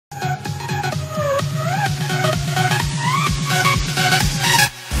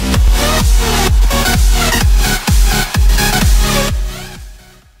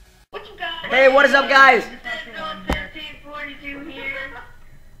guys. DEADZONE1542 here.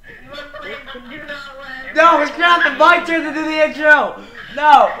 You want to play Do Not Laugh? No, it's not my turn to do the intro.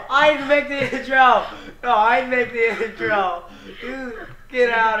 No, I didn't make the intro. No, I didn't make the intro. You get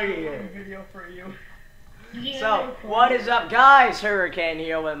out of here. Video for you. So, what is up, guys? Hurricane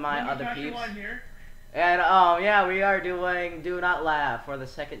here with my other peeps. And, yeah, we are doing Do Not Laugh for the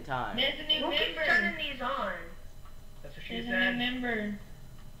second time. There's a new We'll keep member. turning these on. That's what she There's a said. new member.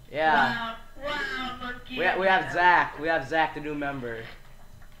 Yeah. Wow, monkey. We have Zack. We have Zack, the new member.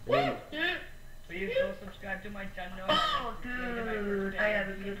 Please go subscribe to my channel. Oh, dude, I have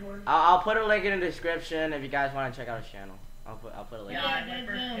a good one. I'll put a link in the description if you guys want to check out his channel. I'll put a link. Yeah, my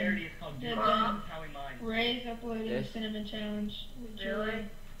first parody is called Dead How Zone. We Mine. Ray's uploading This? the cinnamon challenge. with Really? Joy.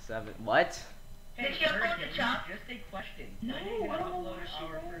 7. What? Hey, Did she upload Hurricane, the chop? just a question. No, When are you I gonna don't know upload what she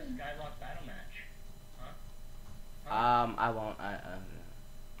our does. first Skylock battle match? Huh? I won't.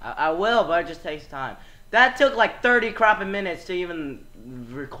 I will, but it just takes time. That took like 30 crapping minutes to even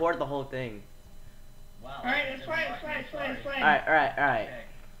record the whole thing. Wow. Alright, let's play, let's play. Alright. Okay.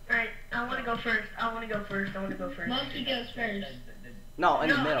 Alright, I want to go first. Monkey goes first. No, in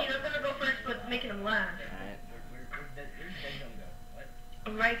no, the middle. I mean, I'm going to go first, but making him laugh. Alright. Where's Dead Zone go? What?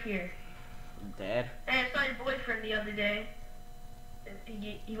 I'm right here. Dead. Hey, I saw your boyfriend the other day.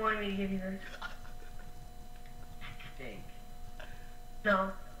 He wanted me to give you this. Stink.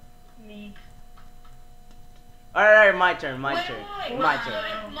 No. Me. Alright, my turn. My Wait, turn. wait, My so turn.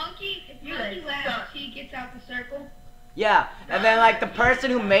 if Monkey You laughs, suck. he gets out the circle. Yeah, and then like the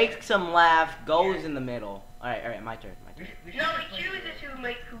person who makes him laugh goes in the middle. Alright, my turn. My turn. No, he chooses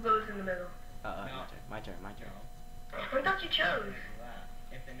who goes in the middle. My turn. I thought you chose.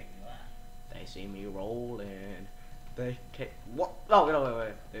 If they make me laugh. They see me rolling. They can't. What? Oh, no,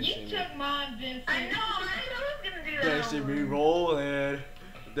 wait. They You see me. took mine, Vincent. I know I was going to do that. They see me rolling.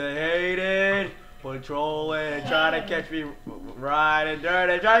 They hate it. Patrolling. Trying to catch me riding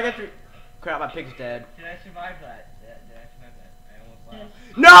dirty. Trying to catch me. Crap, my pig's dead. Did I survive that? Did I survive that? I almost laughed.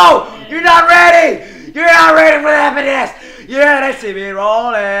 No! You're not ready! You're not ready for that for this! Yeah, they see me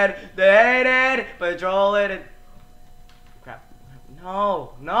rolling. They hate it. Patrolling. And... Crap.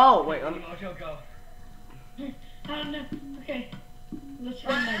 No. Wait, let me. Mojo, go. I don't know. Okay. Listen to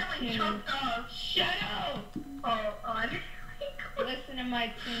Well, my I tunes. choked off. Shut up! Oh, I didn't. Listen to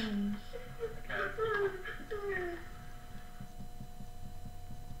my tunes.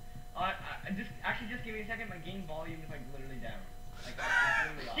 Just give me a second. My game volume is like literally down. Like it's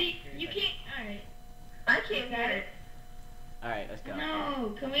literally off. See, Give me you a second. can't. Alright. I can't hear it. Alright, let's go.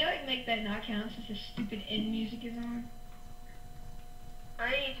 No, can we like make that not count since the stupid end music is on? I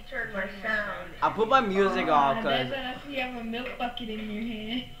need to turn my sound. I'll put my music off That's because when I see you have a milk bucket in your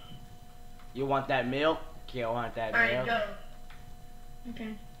hand. you want that milk? You want that Alright, milk? go.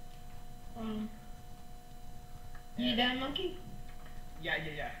 Okay. You done, Monkey? Yeah. I'm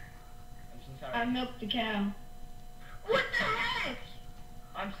so sorry. I milked the cow. What the heck?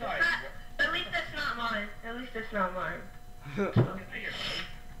 I'm sorry. At least that's not mine. Okay.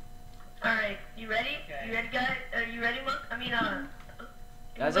 Alright, you ready? Okay. You ready, guys? Are you ready, Monk? I mean,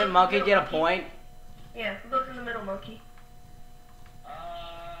 Doesn't Monkey get a point? Yeah, who goes in the middle, Monkey?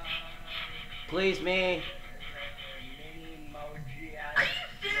 Please, me. Are you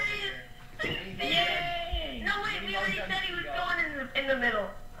serious? Yay! No, wait, we already said he was going in the middle.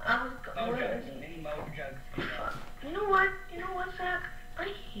 I was going. You know what, Zack? I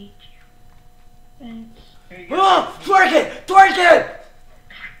hate you. Thanks. Oh, twerk it!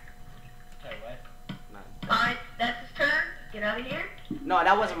 Alright, that's his turn. Get out of here. No,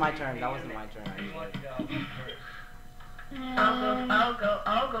 that wasn't my turn. You want to go first?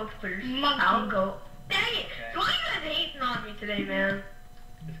 I'll go first. Monkey. I'll go. Dang it! Okay. Why are you guys hating on me today, man?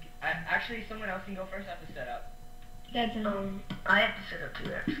 Actually, someone else can go first. I have to set up. That's I have to set up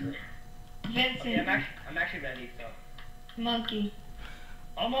too, actually. Vincent. Okay, I'm actually ready. So Monkey.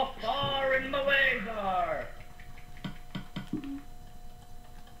 I'm a far in my ways are. Can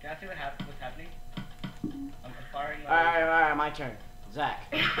I see what's happening? I'm firing my ways. Alright, my turn.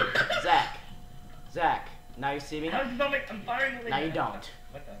 Zack. Zack. Now you see me? How's this make? I'm firing the laser. Now you don't.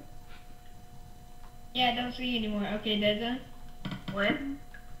 What the? Yeah, I don't see you anymore. Okay, DEADZONE. What?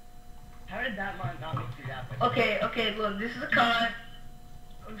 How did that not make you that way? Okay, look, this is a card.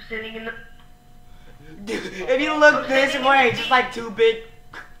 I'm sitting in the... If you look this way, it's just like too big.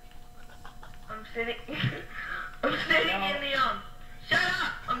 I'm sitting in the, shut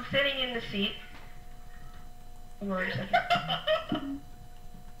up! I'm sitting in the seat. Hold on a second.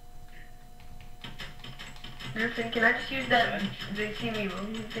 Listen, can I just use that they see me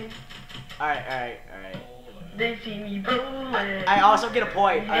rolling thing? Alright. They see me rolling. I also get a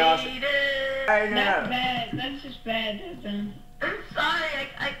point. I also... Hate it. Alright, That's no. bad. That's just bad, Deadzone. I'm sorry.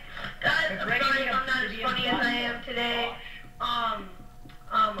 Guys, I'm sorry if I'm not as funny as I am today. I'm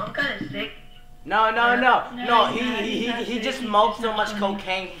kind of sick. No. No, he's not. He He's just not smoked so funny. much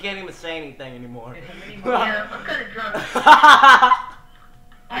cocaine he can't even say anything anymore. It's a mini Yeah, I'm kind of drunk.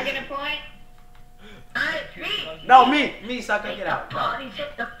 I get a point. Alright, me. No, me, sucker, get out. Bodies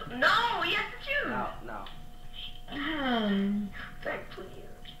hit the. No, he has to choose. No. Zack, please.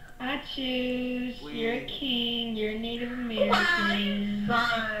 I choose. Please. You're a king. You're a Native Why, American.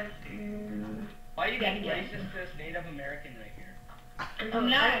 son, dude? Why are you being Yeah. racist to this Native American right here? I'm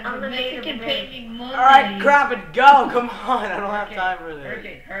not. I'm a native Mexican American. pay me money. Alright, crap it, go. Come on, I don't have time for this.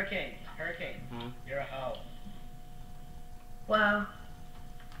 Hurricane. Hmm? You're a hoe. Wow.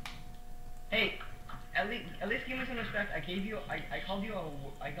 Hey, at least give me some respect. I called you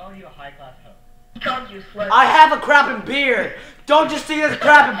a high class hoe. He called you a slut. I have a crapping beard. Don't just see this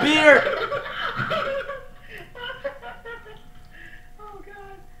crapping beard. Oh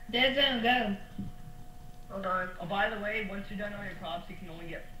god. Deadzone, go. Hold on. Oh, by the way, once you're done all your props, you can only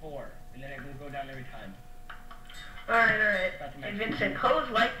get 4, and then it will go down every time. Alright. That's Hey, amazing. Vincent, hoes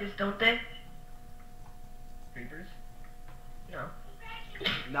like this, don't they? Creepers. No.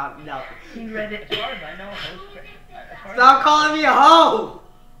 No. You read it. As far as I know, hoes. Stop calling me a hoe.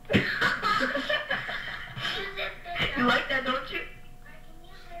 You like that, don't you?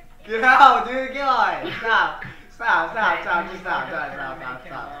 Get out, dude. Get on. Stop. Just stop.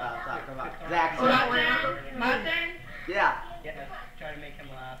 Come on. Zack, Oh, stop. My turn? Yeah. Yeah, try to make him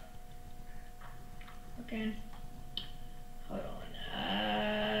laugh. Okay. Hold on.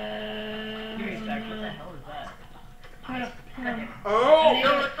 Give me a sec. What the hell is that? Hold on. Oh. No,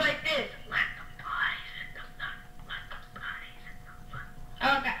 it's like this.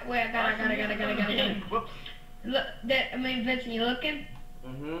 Oh, God. Wait, I got it. Whoops. Look, Vincent, you looking?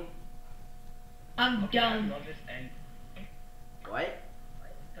 Mm-hmm. I'm Okay, dumb. I'll just end. What?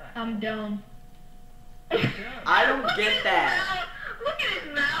 I'm dumb. I don't get that. Look at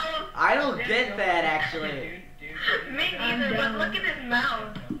his mouth. I don't get that, actually. Dude. Me neither, but look at his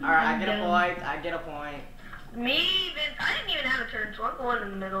mouth. Alright, I get a point. Me, I didn't even have a turn, so I'm going in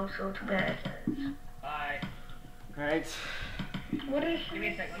the middle, so it's bad. Bye. Alright. What is Give me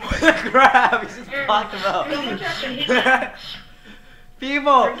a sec. What the crap? He's just talked Someone about. tried to hit me.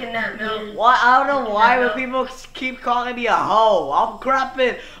 People. Drinking that milk. Why? I don't know why when people keep calling me a hoe. I'm grabbing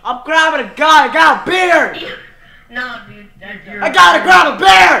a gun. I got a beard. No, dude. I gotta grab a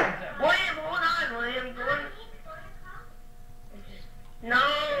beard. William, hold on, William. Go on. No.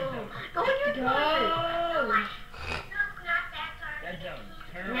 Go on your toilet. Deadzone.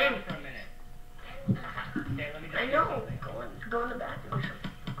 Turn around for a minute. Okay, let me just I say know. something. Go in the bathroom or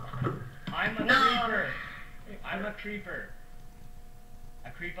something. I'm a No. creeper. I'm a creeper. I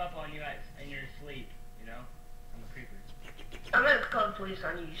creep up on you in your sleep, you know? I'm a creeper. I'm gonna call the police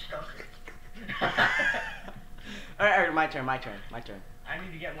on you, you stalker. Alright, my turn. I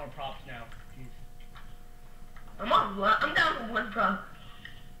need to get more props now. Jeez. I'm down for one problem.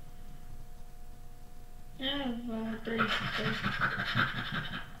 I have 3 sisters.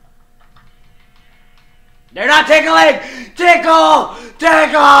 They're not tickling. Tickle.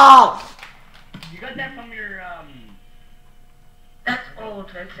 You got that from your, That's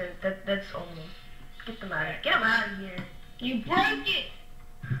old, Vincent. That's old. Get them out of here. You broke it!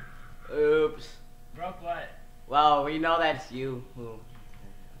 Oops. broke what? Well, we know that's you who.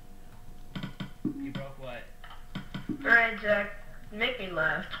 You broke what? Alright, Jack. Make me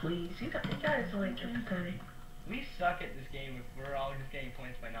laugh, please. You guys like you're pathetic. We suck at this game if we're all just getting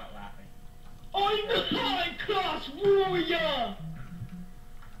points by not laughing. I'm the high class warrior!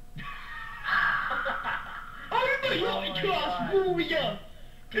 I'm the high class warrior!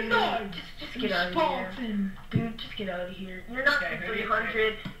 Dude, Tonight! just get out of here. Spartan! Dude, just get out of here. You're not Okay, for who do you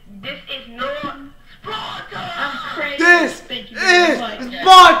 300. This is not I'm Sparta! crazy! This Thank you is very much.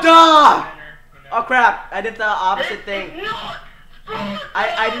 Sparta! Winner, you know? Oh crap! I did the opposite This thing. is not Sparta!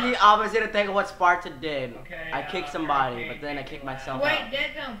 I did the opposite thing of what Sparta did. Okay, I kicked somebody, okay, but then I kicked myself Wait, out.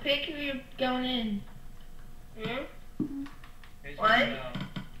 Deadzone, pick who you're going in. Hmm? Here's What? your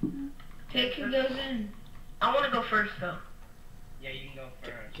go. Pick who goes in. I want to go first, though. Yeah, you can go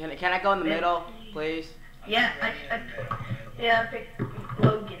first. Can I go in the middle, please? Yeah, I'm ready in the middle, okay? Yeah, I picked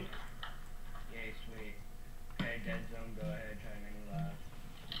Logan. Yay, sweet. Okay, Deadzone, go ahead, try to make me laugh.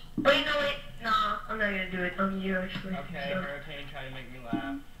 But you know what? Nah, I'm not gonna do it. I'm you, actually. Okay, So, Hurricane, try to make me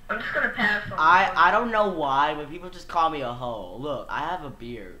laugh. I'm just gonna pass on I don't know why, but people just call me a hoe. Look, I have a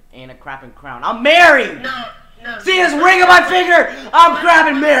beard and a crapping crown. I'm married! No, no. See this ring on my finger? I'm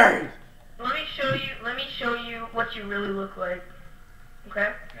crapping married! Let me show you what you really look like. Okay?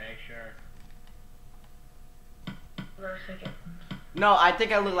 Okay, sure. Hold on a second. No, I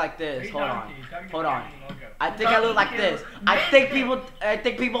think I look like this. Hey, Hold on. Donkey, talking to Hold on. Danny Mojo. I think I look like this. I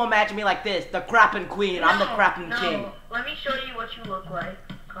think people imagine me like this. The crappin' queen. I'm the crappin' king. No, let me show you what you look like.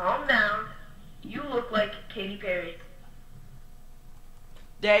 Calm down. You look like Katy Perry.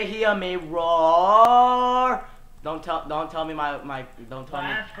 They hear me roar. Don't tell me don't tell me Last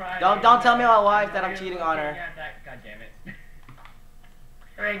Friday, don't tell me my wife I that know I'm you're cheating on looking her. at that. God damn it.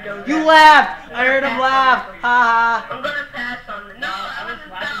 Alright, go. You Zack. laughed. I heard him laugh. Ha ha. I'm gonna pass on the. No, I was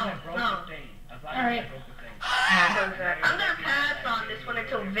wasn't laughing down. when I broke No. the thing. I was laughing when I Alright. broke the thing. Go, Zack. I'm gonna pass on this one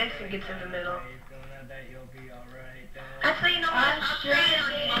until Vincent gets in the middle. Actually, you know what? I'm I'll sure try it on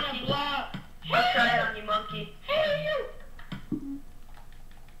you, in a monkey. block. I'll try it on you, monkey. Hey, you.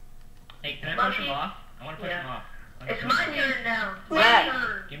 Hey, can I push him Monkey? off? I want to push Yeah. him off. It's my turn now. Zack. My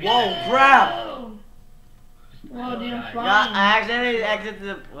turn. Give me Whoa, that. crap. Whoa. Whoa, dude, I'm Yeah, flying. I accidentally exited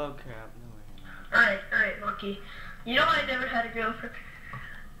the. Oh crap. Alright, monkey. You know I never had a girlfriend.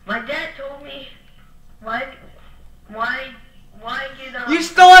 My dad told me, why get You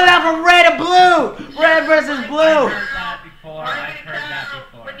stole that from red and blue. Red versus I've blue. heard that before. Why I've get heard that cow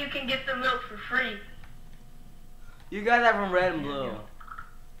before. when you can get the milk for free? You got that from red and blue.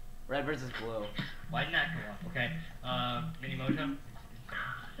 Red versus blue. Why didn't that go off? Okay. Mini Mojo?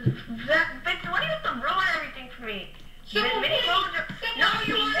 Victor, why do you have to ruin everything for me? Someone Mini win. Mojo. No, Someone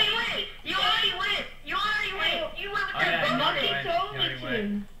you win. already win. You already win. You already win. You went with Oh, that yeah, you bullshit. already Monkey went. told You me already to.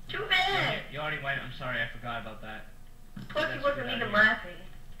 went. Too bad. You already went. I'm sorry. I forgot about that. Plus, That's he wasn't a good even idea. laughing.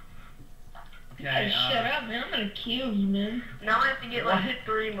 Okay. Hey, shut up, man. I'm gonna kill you, man. Now I have to get like What?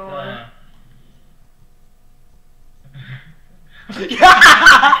 3 more.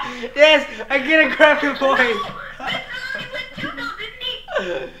 Yes, I get a crappy point. Victor already went 2 though,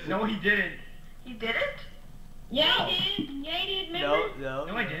 didn't he? No, he didn't. He didn't? Yeah, he did. Yeah, he did. Remember? No.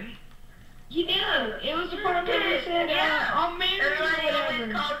 No, I didn't. He did. It was the part where he said, I'm married or Everybody always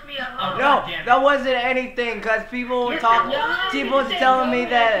whatever. calls me a Oh, hoe. No, God damn it. that wasn't anything. Cause people were Yes, talking. it was. People were He said telling go me with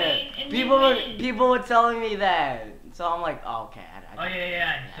that. it, and People you were win. telling me that. So I'm like, oh, okay. Oh,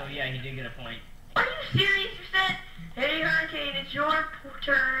 yeah. So, yeah, he did get a point. Are you serious? You said, hey Hurricane, it's your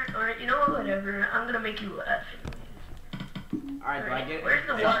turn, or you know what, whatever. I'm gonna make you laugh. Alright, do I get? Where's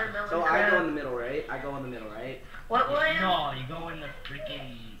the watermelon So I go crab? in the middle, right? I go in the middle, right? What, William? No, you go in the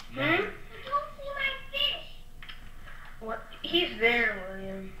freaking... Hmm? What? He's there,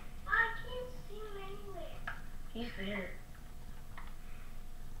 William. He's there.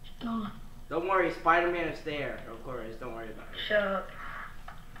 Gone. Don't worry, Spider-Man is there. Of course, don't worry about it. Shut up.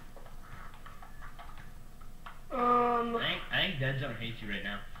 I think DEADZONE hates you right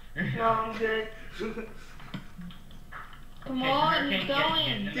now. No, I'm good. Come Okay, on, Hurricane, he's get in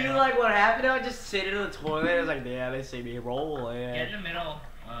going. the Dude, middle. like what happened? I just sit in the toilet. It's like, yeah, they see me rolling. Get in the middle.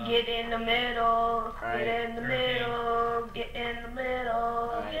 Get in the middle. Alright. Get in the Hurricane. middle. Get in the middle.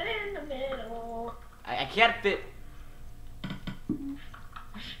 Alright. Get in the middle. I can't fit.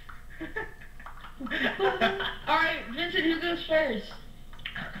 Alright, Vincent, who goes first?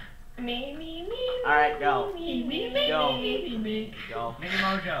 Me. Alright, go. Me. Go. Me. Go. Mini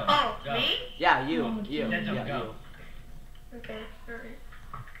Mojo. Oh, go. me? Yeah, you. Oh, You. DEADZONE, Yeah, go. you. Okay, alright.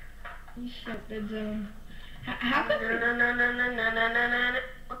 You suck, DEADZONE. How come No.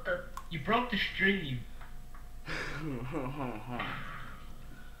 What the? You broke the string, you...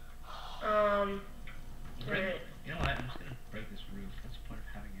 Alright. You know what? I'm just gonna break this roof. What's the point of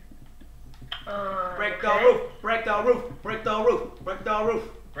having it? Break Okay. the roof. Break the roof. Break the roof. Break the roof.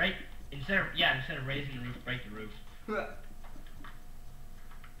 Break... Instead of raising the roof, break the roof.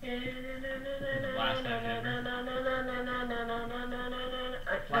 Last time ever.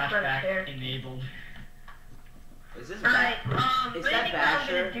 Flashback enabled. Is this Alright, Is I that think I'm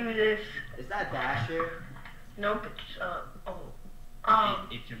Basher? gonna do this. Is that Dasher? Nope, it's,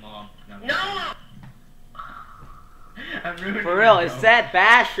 It's your mom. No! I'm ruining For real, it, is bro. that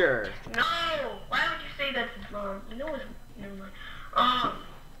Basher? No! Why would you say that's his mom? You know it's, never mind.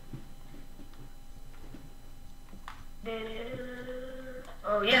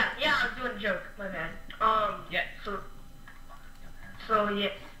 Oh, yeah, I was doing a joke, my bad. Yeah. So, yeah.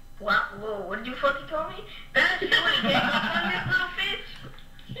 Wow, whoa, what did you fucking call me? That's you wanna gang up on this little bitch?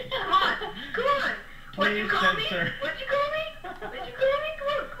 Come on. What'd you Please call me? censor. What'd you call me?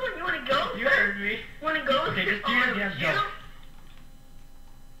 Come on, you wanna go? You heard me. Wanna go? Okay, just do your damn joke.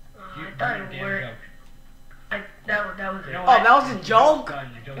 I Do thought your it damn worked. joke. That was You it. know Oh, what? that was a joke?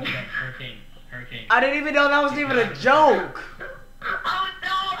 Done. The joke's done. Hurricane. I didn't even know that was even a joke. Oh no,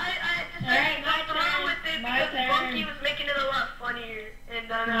 I just Alright, my jumped around turn. with it My because turn. Funky was making it a lot funnier. And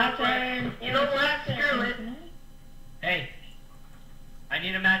then I My was like, turn. you know It's what? my turn. Screw it. Hey. I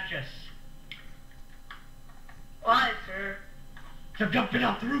need a mattress. Why? Stop jumping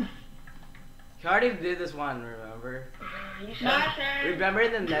off the roof. He already did this one, remember? You My turn. Remember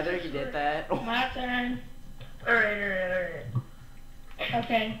in the nether he did that? My turn. Alright.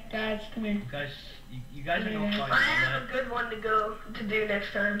 Okay, guys, come here. Guys, you guys are going fine. I have a good one to do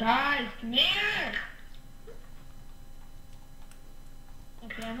next time. Guys, come here.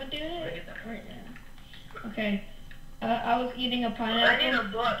 Okay, I'm gonna do it right now. Okay. I was eating a pineapple. I need a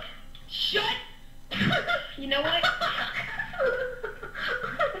book. Shut! You know what?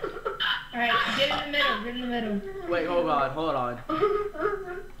 Alright, get in the middle. Wait, hold on.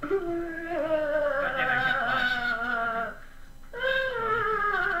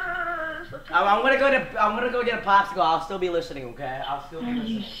 I'm gonna go get a popsicle. I'll still be listening, okay? I'll still be Are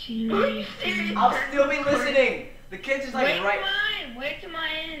you listening. serious? I'll still be listening. The kid's just like Wait till my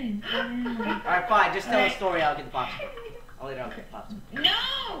end. Alright, fine. Just tell a story. I'll get the popsicle. I'll later. I'll get the popsicle.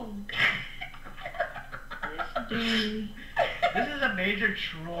 No! This dude. This is a major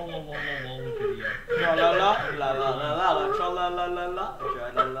troll video. Tra la la la la la la tra la la la la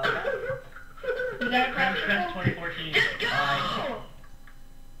tra la la la. You got a Crash popsicle? 2014. Just go!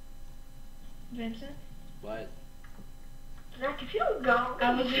 Vincent? What? Zack, if you don't go,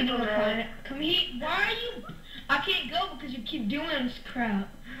 I was eating a mad. pineapple. Come here. Why are you? I can't go because you keep doing this crap.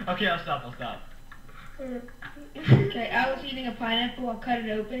 Okay, I'll stop. Okay, I was eating a pineapple. I cut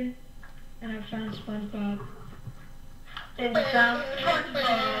it open, and I found SpongeBob. And you found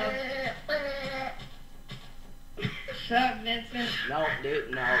SpongeBob. Sup, Vincent? No,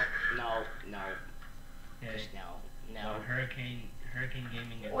 dude. No. Okay. Just no. Hurricane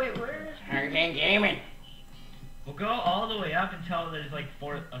Gaming. Wait, where is Hurricane Gaming. We'll go all the way up until there's like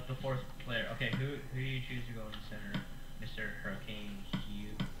the fourth player. Okay, who do you choose to go in the center, Mr. Hurricane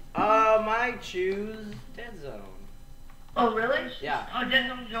Hugh? I choose Dead Zone. Oh, really? Yeah. Oh, Dead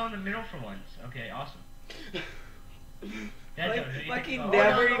Zone go in the middle for once. Okay, awesome. Dead Zone, who do you Like think he go?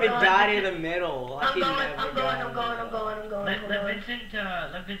 never Oh, even no, died in the middle. Like I'm he going. never I'm died in the going. middle. Hold Let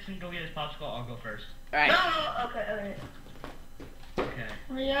on. Vincent go get his popsicle. I'll go first. Alright. No, okay. Okay.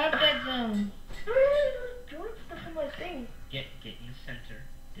 Hurry up, Dead Zone. Doing stuff in my thing. Get in the center.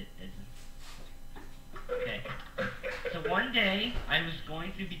 Dead Zone. Okay. So one day I was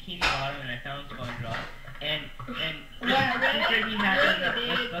going through Bikini Bottom and I found SpongeBob and Yeah, the secret he had.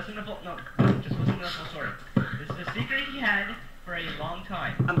 really, dude. Listen to the full story. This is a secret he had for a long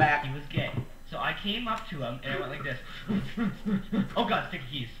time. I'm back. He was gay. So I came up to him and I went like this. Oh God, sticky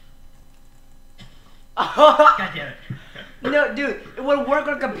keys. God damn it. No, dude, it would work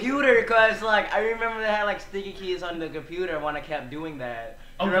on a computer because, like, I remember they had, like, sticky keys on the computer when I kept doing that.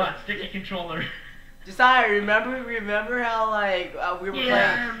 Oh Remember- God, sticky controller. Josiah, remember how, like, we were Yeah,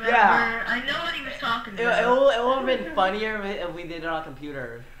 I playing? remember. Yeah. I know what he was talking It about. would have been funnier if we did it on a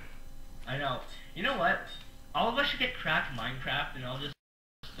computer. I know. You know what? All of us should get cracked Minecraft and I'll just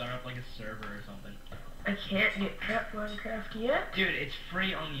start up like a server or something. I can't get cracked Minecraft yet. Dude, it's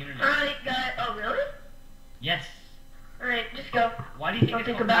free on the internet. Alright, guys. Oh, really? Yes. Alright, just go. Why do you think Don't it's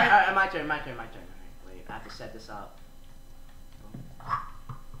think called about it. Alright, my turn. Wait, I have to set this up.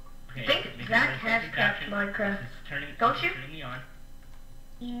 Okay, I think make Zack sure has it's cracked action. Minecraft. This is turning, Don't this you? is turning me on.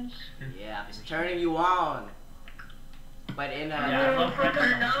 Yes. Yeah, it's turning you on. But in Yeah, I love Fucker,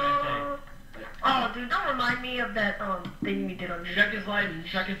 Minecraft. no. Oh, dude, don't remind me of that thing we did on Shrek is life.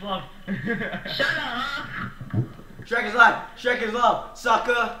 Shrek is love. Shut up. Shrek is live. Shrek is love,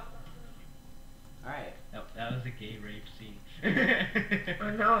 sucker. Alright. That was a gay rape scene.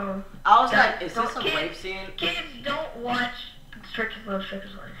 I know. I was Guys, like, is don't- this a kids- rape scene? Kids don't watch Shrek is Love, Shrek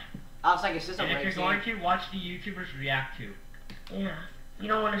is Life. I was like, is this a And if rape you're scene? going to, watch the YouTubers react to. Yeah. You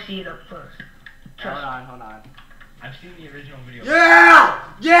don't want to see it up close. Trust me. Hold on. I've seen the original video.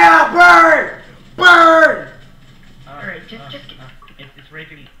 Yeah, burn! Alright, just It's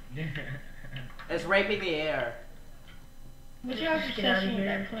raping. It's raping the air. What's your Just get out of obsession with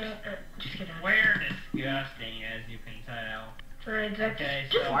here. that crap? Just get out. We're disgusting, as you can tell. Alright, Zack, Okay,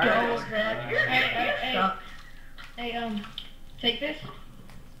 just so- go, Alright. Zack. You're Hey. suck. Hey, take this.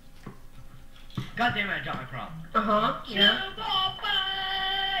 God damn it, I dropped my prop. Uh-huh. Yeah.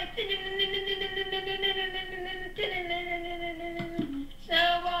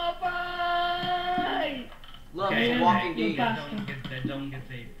 Snowball fight! Look, Okay, it's a walking okay. deed. Got- That don't get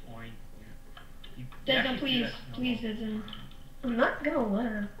a point. You Dead Zone, actually please. do that. Please, Dead Zone. I'm not gonna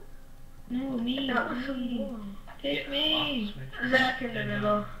laugh. No, me. That was so me. long. Pick me. Zack in the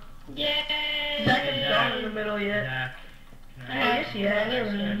middle. Yay! Zack is not in the middle yet. Zack, can Oh, yes, he is.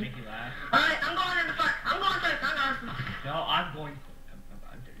 Can I make you laugh? Alright, I'm going in the front. I'm going first. I'm going first. No, I'm going.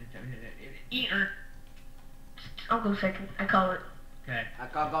 Eater. I'll go second. I call it. Okay. I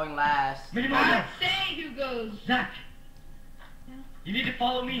call going last. Minimum. I say who goes. Zack. You need to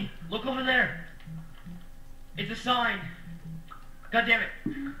follow me. Look over there. It's a sign. God damn it.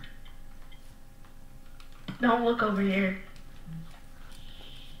 Don't look over here.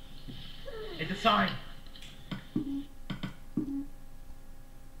 It's a sign.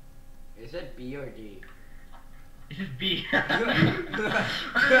 Is it B or D? It's just B. Alright,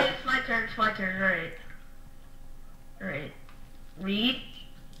 it's my turn. It's my turn. Alright. Alright. Read.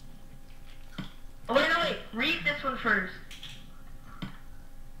 Oh, wait, no, wait. Read this one first.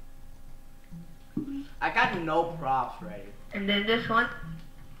 I got no props ready. And then this one.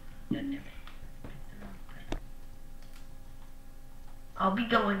 God damn it. I'll be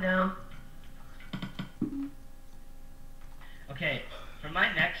going now. Okay, for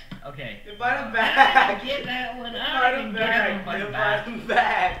my next, okay. Invite him I back. didn't get that one. I Invite didn't him get back. that one. Invite him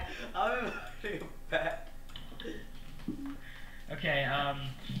back. I'm inviting him back. Okay,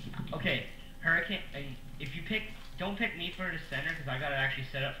 okay, Hurricane, if you pick, don't pick me for the center, because I gotta actually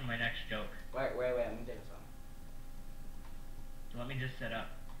set up for my next joke. Wait, I'm gonna take a song. So let me just set up.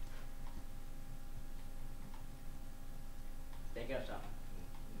 Take a song.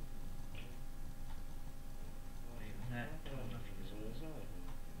 Wait, was that?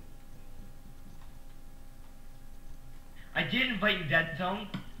 I did invite you, Dead Zone.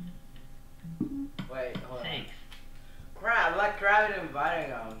 Wait, hold on. Sakes. Crap, like crap inviting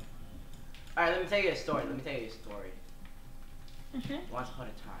him. Alright, let me tell you a story. Once upon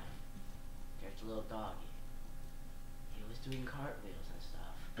a time, there's a little doggy. He was doing cartwheels and stuff.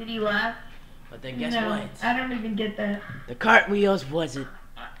 Did he laugh? But then guess No, what? I don't even get that. The cartwheels wasn't.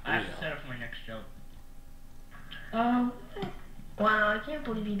 I have to set up for my next joke. Wow, I can't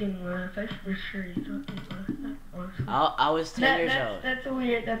believe he didn't laugh. I for sure he thought he laughed. I was 10 years old. That's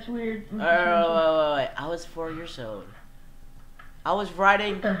weird. Wait. I was 4 years old. I was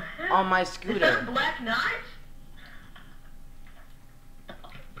riding What the heck? on my Is that scooter. Black Knight?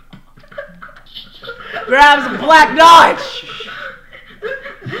 Grabs a black notch!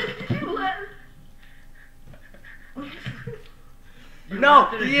 Did you laugh? You No,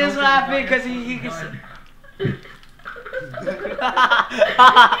 laughed at a he joke is that laughing was because not he even can. done.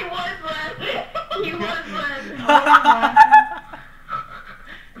 He was laughing.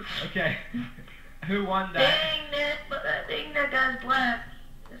 Okay. Who won that? Dang, that guy's black.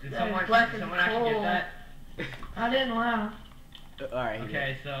 This Did guy's someone, black did as someone actually get coal. that? I didn't laugh. Alright.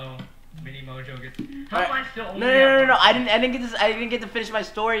 Okay, so Mini Mojo gets. How Alright. am I still only? No. at I one didn't get this. I didn't get to finish my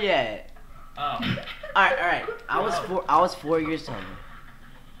story yet. point? Oh. Alright. I was 4 years old.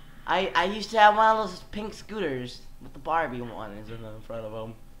 I used to have one of those pink scooters with the Barbie ones in front of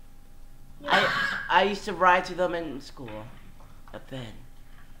them. I used to ride to them in school, but then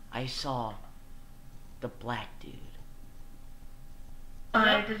I saw the black dude.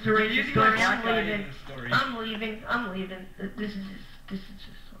 Alright, this is a You're racist using story. my black I'm guy in leaving. the story. I'm leaving. This is just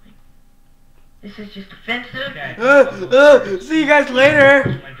like. This is just offensive. Okay. See you guys later.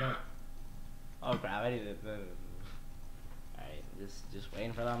 Where's my joke? Oh crap! I need to. Alright, just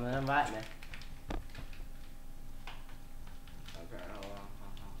waiting for them to invite me. Okay, hold on.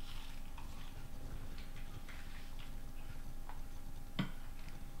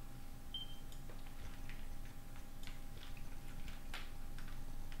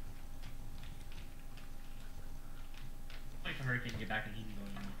 Wait for Hurricane to get back and he can go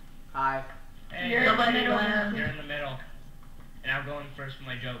in. Hi. Hey, You're you're in the middle. in the middle. And I'm going first for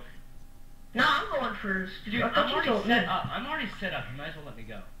my joke. No, I'm going first. Dude, I thought you told me. I'm already set up. You might as well let me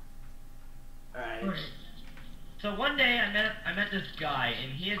go. Alright. Alright. So one day I met this guy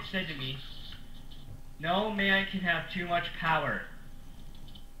and he had said to me, "No man can have too much power."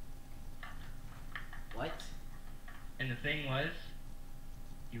 What? And the thing was,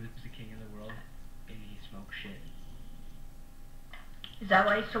 he was the king of the world and he smoked shit. Is that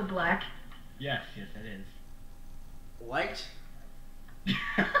why he's so black? Yes, that is. What?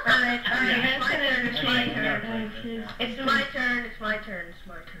 Alright, Yeah. it's my turn. It's my Okay, turn. yeah. It's my turn. It's my turn. It's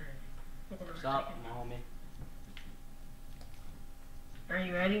my turn. Hold on a Stop, second. my homie. Are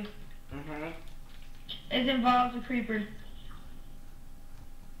you ready? Mm-hmm. It involves a creeper.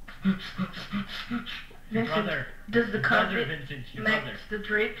 Your Vincent, brother. does the Your brother, carpet Vincent, your match brother. the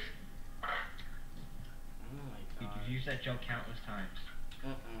drapes? Oh my god. You've used that joke countless times.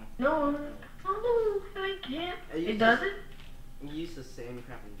 No, I can't. I used It doesn't? You used the same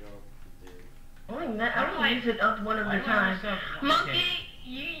crapping joke, dude. I only use it up one of Why the do I time. myself- Monkey, Okay.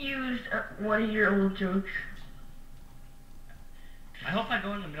 you used one of your old jokes. I hope I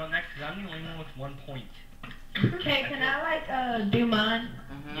go in the middle next because I'm the only one with 1 point. Okay, can I do mine?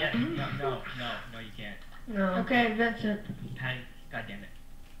 Mm-hmm. Yes, no, you can't. No. Okay, Vincent. Patty, god damn it.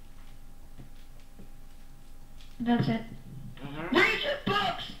 Vincent. Mm-hmm. Reach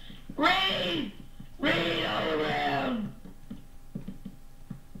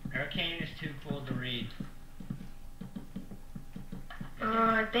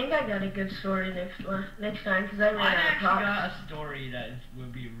probably got a good story next time because I I ran out of actually props. got a story that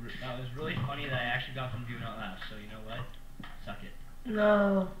was really funny that I actually got from Do Not Laugh. So you know what? Suck it.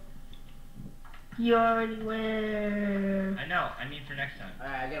 No. You already win. I know. I mean for next time.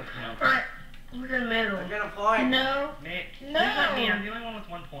 Alright, I get a point. Alright, who's in the middle? I get a point. No. Nate, No. please let me. I'm the only one with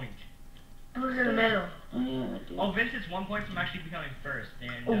 1 point. Who's in the middle? Oh, Vincent's 1 point from actually becoming first,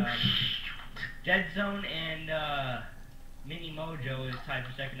 and Oh, Dead Zone and Mini Mojo is tied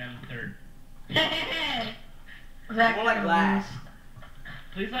for second and third. Zack More like glass.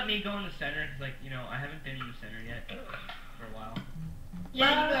 Please let me go in the center, cause like you know I haven't been in the center yet for a while.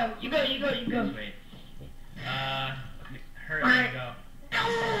 Yeah, you go. Just wait. Hurry, Alright. go.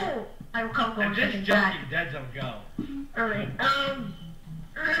 No! I will come I'm going just second, joking. Zack. Dead Zone, go. Alright,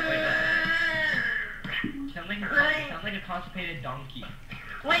 Sound like a constipated donkey.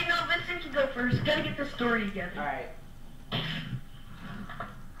 Wait, no, Vincent can go first. Gotta get the story together. Alright.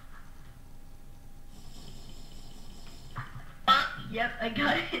 Yep, I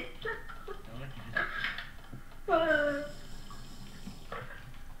got it. Don't let you just...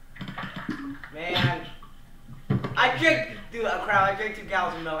 Man. I drank, dude, I'm crying. I drank 2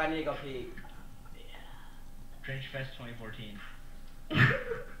 gallons of milk. I need to go pee. Drench Fest 2014.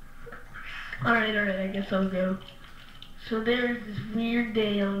 Alright, I guess I'll go. So there's this weird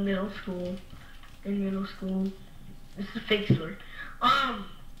day in middle school. This is a fake story.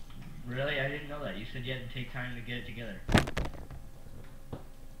 Really? I didn't know that. You said you had to take time to get it together.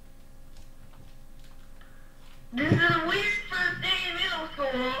 This is a weird first day in middle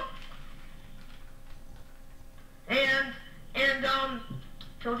school. And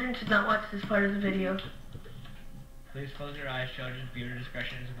children should not watch this part of the video. Please close your eyes, children. Viewer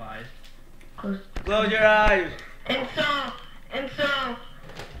discretion is advised. Close your eyes. And so,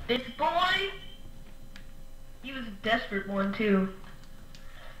 this boy, he was a desperate one too.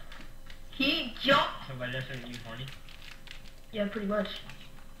 He jumped. So by that, you horny? Yeah, pretty much.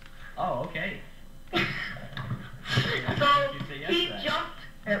 Oh, okay. So, You say yes he to that. jumped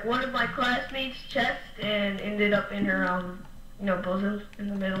at one of my classmates' chest and ended up in her, bosom in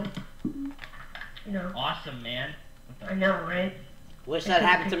the middle. You know. Awesome, man. What the I know, right? Wish that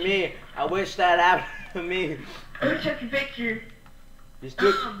happened to me. I wish that happened to me. I took a picture. Just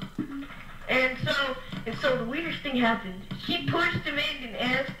do And so the weirdest thing happened. She pushed him in and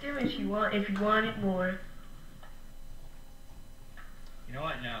asked him if he wanted more. You know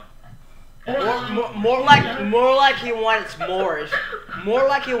what? No. more like he wanted s'mores. More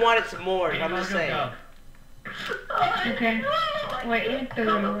like he wanted s'mores. Hey, I'm just Mojo, saying. go. Okay. I Wait, can't let me tell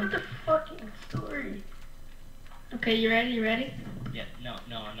come you up one. with a fucking story. Okay, you ready? Yeah, no,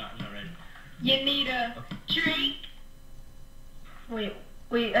 I'm not ready. You need a drink. Wait,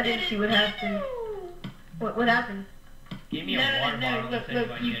 I didn't see what happened. What happened? Give me a water bottle and Look, say,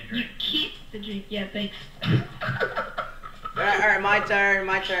 do I need you a drink? keep the drink. Yeah, thanks. Alright, my turn.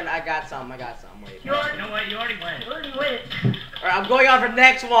 I got some. Wait. You already, You know what? You already went. you already went. Alright, I'm going on for the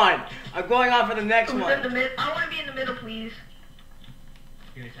next one. Who's in the one. mid? I want to be in the middle, please.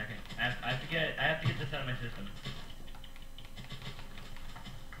 Give me a second. I have to get this out of my system.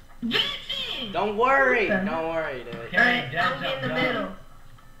 Vincent! Don't worry. Okay. Don't worry, dude. Okay, Alright, Dead I'll be in Zone, the go. middle.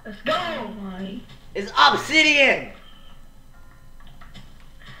 Let's go. Oh my. It's obsidian.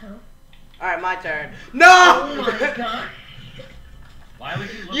 Hell. Alright, my turn. No! Oh my god. Why would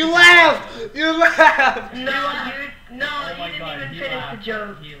you look You at laughed! You laughed! No, dude. No, Oh you my didn't god, even he finish laughed. the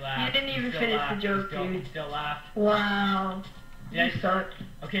joke. He laughed. You didn't He even still finish laughed. the joke, He dude. still laughed. Wow. Yeah, You suck.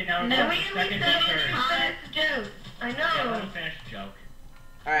 okay, now No, we're we second said and you third. finished the joke. I Yeah, know. let me finish the joke.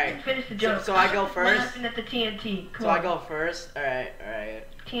 Alright, Finish the joke. so I go What first? happened at the TNT? Come so on. I go first? Alright.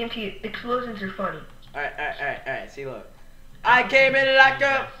 TNT explosions are funny. Alright, see, look. I came in like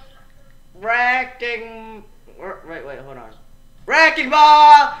a wrecking... Wait, hold on. Wrecking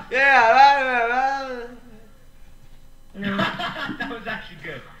ball! Yeah! No. That was actually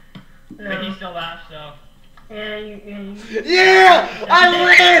good. But he No. still laughed, so. Yeah, you. Yeah! I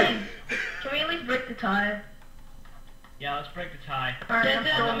win! Can we at least break the tie? Yeah, let's break the tie. Alright, I'm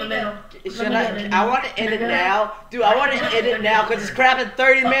still in the middle. Should I want to end it now? Dude, I want to end it now because it's crap in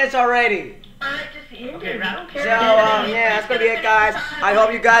 30 minutes already. Alright, just end Okay, it. wrap- I don't So, care. yeah, that's going to be it, guys. I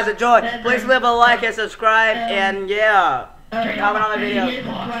hope you guys enjoyed. Please leave a like and subscribe, and yeah. Comment on the videos. Here's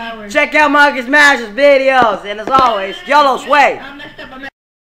the flowers. Check out Monkey Smash's videos, and as always, YOLO Sway. I'm